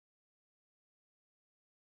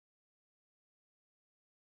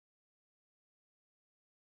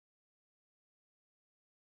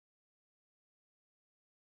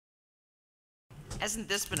Hasn't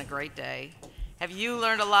this been a great day? Have you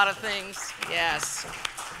learned a lot of things? Yes.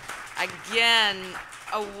 Again,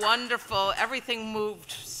 a wonderful, everything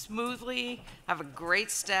moved smoothly. I have a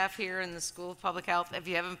great staff here in the School of Public Health. If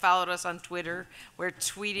you haven't followed us on Twitter, we're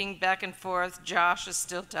tweeting back and forth. Josh is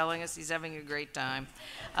still telling us he's having a great time.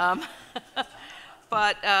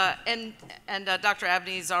 But Dr.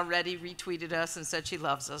 Abney's already retweeted us and said she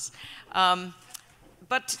loves us.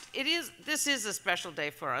 But this is a special day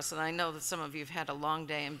for us, and I know that some of you have had a long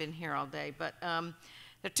day and been here all day, but there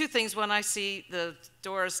are two things. One, I see the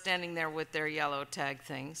doors standing there with their yellow tag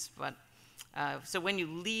things, but so when you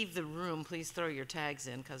leave the room, please throw your tags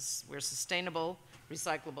in because we're sustainable,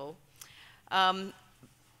 recyclable.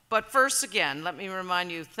 But first, again, let me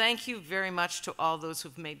remind you, thank you very much to all those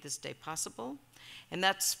who've made this day possible, and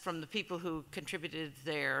that's from the people who contributed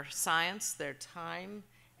their science, their time,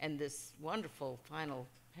 and this wonderful final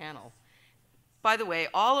panel. By the way,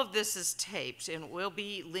 all of this is taped and will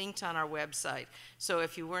be linked on our website. So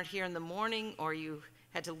if you weren't here in the morning or you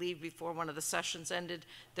had to leave before one of the sessions ended,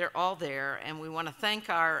 they're all there. And we want to thank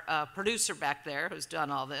our producer back there who's done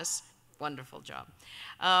all this. Wonderful job.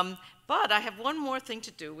 But I have one more thing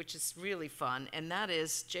to do, which is really fun, and that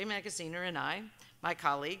is Jay Magaziner and I, my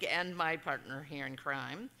colleague and my partner here in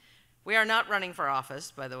crime. We are not running for office,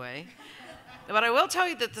 by the way. But I will tell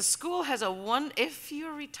you that the school has if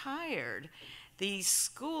you're retired, the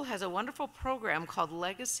school has a wonderful program called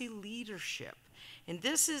Legacy Leadership. And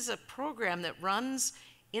this is a program that runs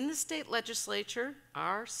in the state legislature,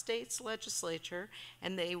 our state's legislature,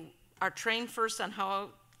 and they are trained first on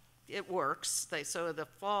how it works. So in the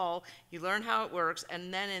fall, you learn how it works,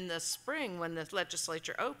 and then in the spring, when the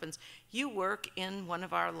legislature opens, you work in one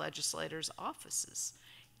of our legislators' offices.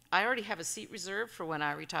 I already have a seat reserved for when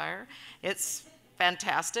I retire. It's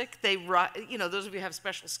fantastic. They write, those of you who have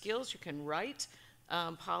special skills, you can write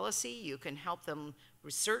policy, you can help them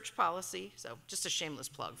research policy. So just a shameless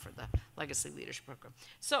plug for the Legacy Leadership Program.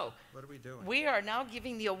 So what are we doing? We are now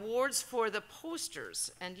giving the awards for the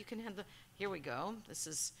posters, and you can have here we go. This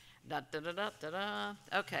is da-da-da-da-da-da.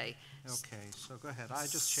 Okay. Okay, so go ahead. I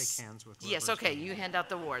just shake hands with Yes, okay, you hand out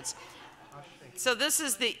the awards. So this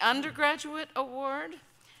is the undergraduate award.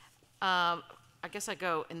 I guess I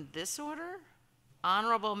go in this order.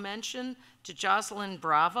 Honorable mention to Jocelyn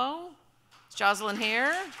Bravo. Is Jocelyn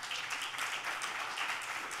here?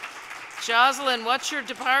 Jocelyn, what's your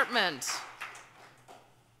department?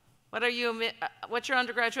 What's your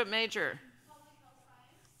undergraduate major?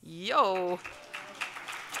 Yo.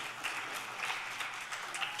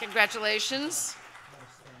 Congratulations.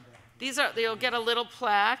 You'll get a little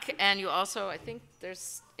plaque, and you also, I think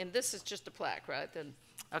and this is just a plaque, right? Then.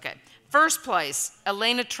 Okay, first place,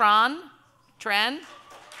 Elena Tran.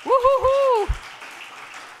 Woo-hoo-hoo!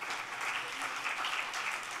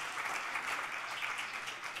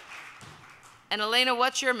 And Elena,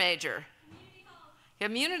 what's your major?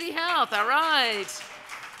 Community health, all right.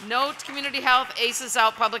 Note community health, aces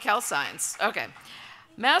out public health science. Okay,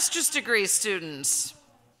 master's degree students.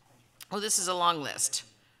 Oh, this is a long list.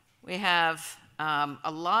 We have a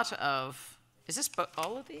lot of, is this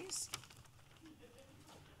all of these?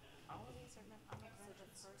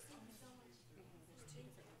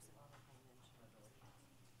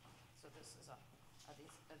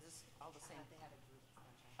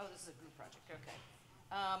 Oh, this is a group project, okay.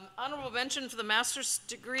 Honorable mention for the master's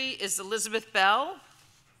degree is Elizabeth Bell.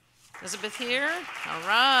 Elizabeth here, all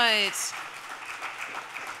right.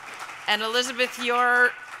 And Elizabeth, you're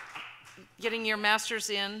getting your master's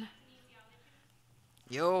in?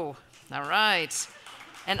 Yo, all right.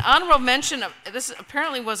 An honorable mention, this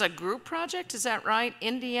apparently was a group project, is that right?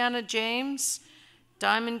 Indiana James,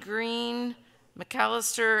 Diamond Green,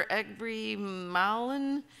 McAllister Egbree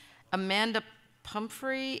Mallon, Amanda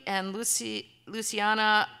Pumphrey, and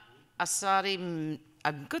Luciana Asadi.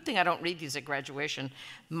 A good thing I don't read these at graduation.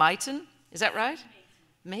 Mayton, is that right?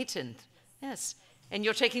 Mayton, yes. And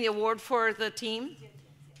you're taking the award for the team?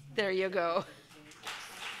 There you go.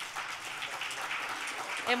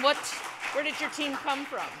 And where did your team come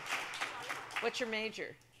from? What's your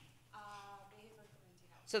major?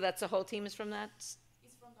 So that's the whole team is from that? It's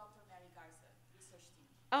from Dr. Mary Garza, research team.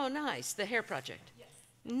 Oh, nice. The hair project. Yes.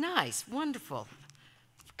 Nice. Wonderful.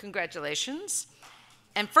 Congratulations.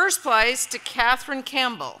 And first place to Catherine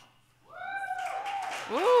Campbell.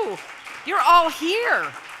 Ooh, you're all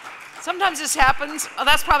here. Sometimes this happens. Oh,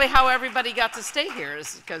 that's probably how everybody got to stay here,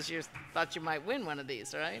 is because you thought you might win one of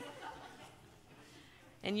these, right?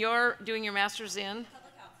 And you're doing your master's in?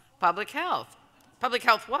 Public health. Public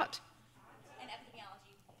health what? And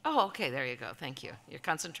epidemiology. Oh, okay, there you go. Thank you. Your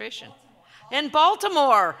concentration. In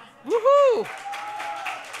Baltimore. Woohoo!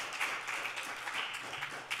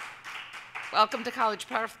 Welcome to College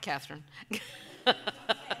Park, Catherine.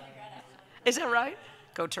 Is that right?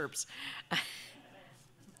 Go Terps.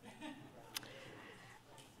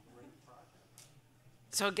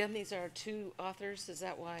 So again, these are two authors. Is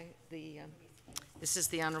that why this is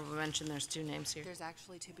the honorable mention? There's two names here. There's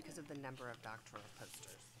actually two because of the number of doctoral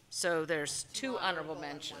posters. So there's two honorable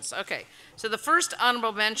mentions. Okay. So the first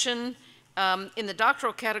honorable mention in the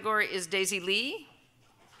doctoral category is Daisy Lee.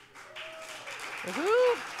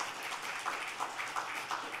 Woohoo!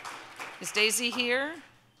 Is Daisy here?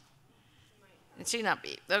 And she not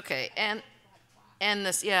be. Okay. And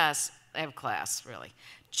this, yes, I have class, really.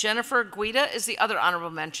 Jennifer Guida is the other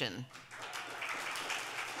honorable mention.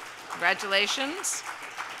 Congratulations.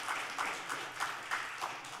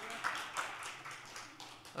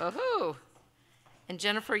 Woohoo! And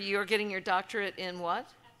Jennifer, you're getting your doctorate in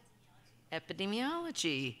what?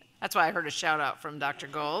 Epidemiology. That's why I heard a shout out from Dr.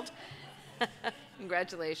 Gold.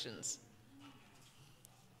 Congratulations.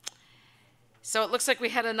 So it looks like we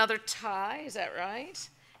had another tie, is that right?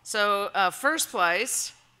 So first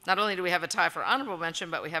place, not only do we have a tie for honorable mention,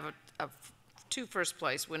 but we have two first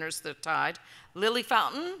place winners that are tied. Lily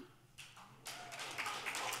Fountain.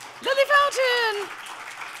 Lily Fountain!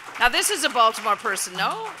 Now this is a Baltimore person,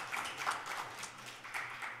 no?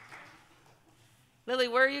 Lily,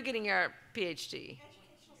 where are you getting your PhD?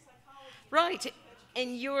 Educational psychology. Right,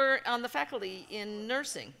 and you're on the faculty in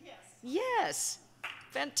nursing? Yes. Yes,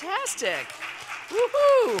 fantastic.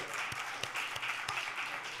 Woohoo!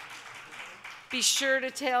 Be sure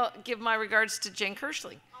to give my regards to Jane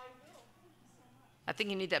Kirschley. I will. I think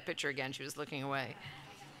you need that picture again. She was looking away.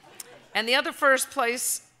 And the other first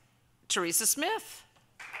place, Teresa Smith.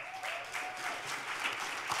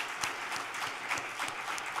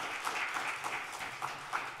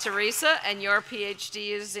 Teresa, and your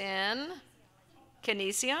PhD is in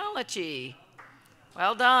kinesiology.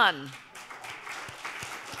 Well done.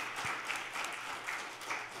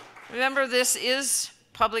 Remember, this is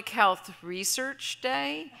Public Health Research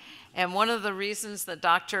Day, and one of the reasons that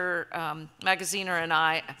Dr. Magaziner and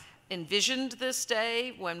I envisioned this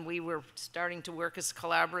day when we were starting to work as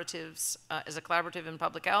collaboratives, as a collaborative in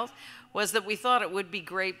public health, was that we thought it would be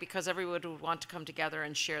great because everyone would want to come together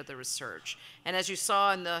and share the research. And as you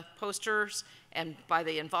saw in the posters and by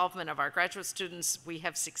the involvement of our graduate students, we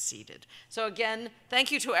have succeeded. So again,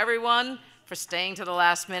 thank you to everyone for staying to the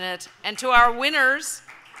last minute, and to our winners.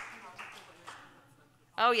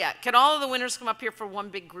 Oh yeah, can all of the winners come up here for one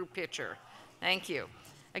big group picture? Thank you.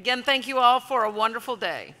 Again, thank you all for a wonderful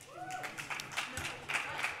day.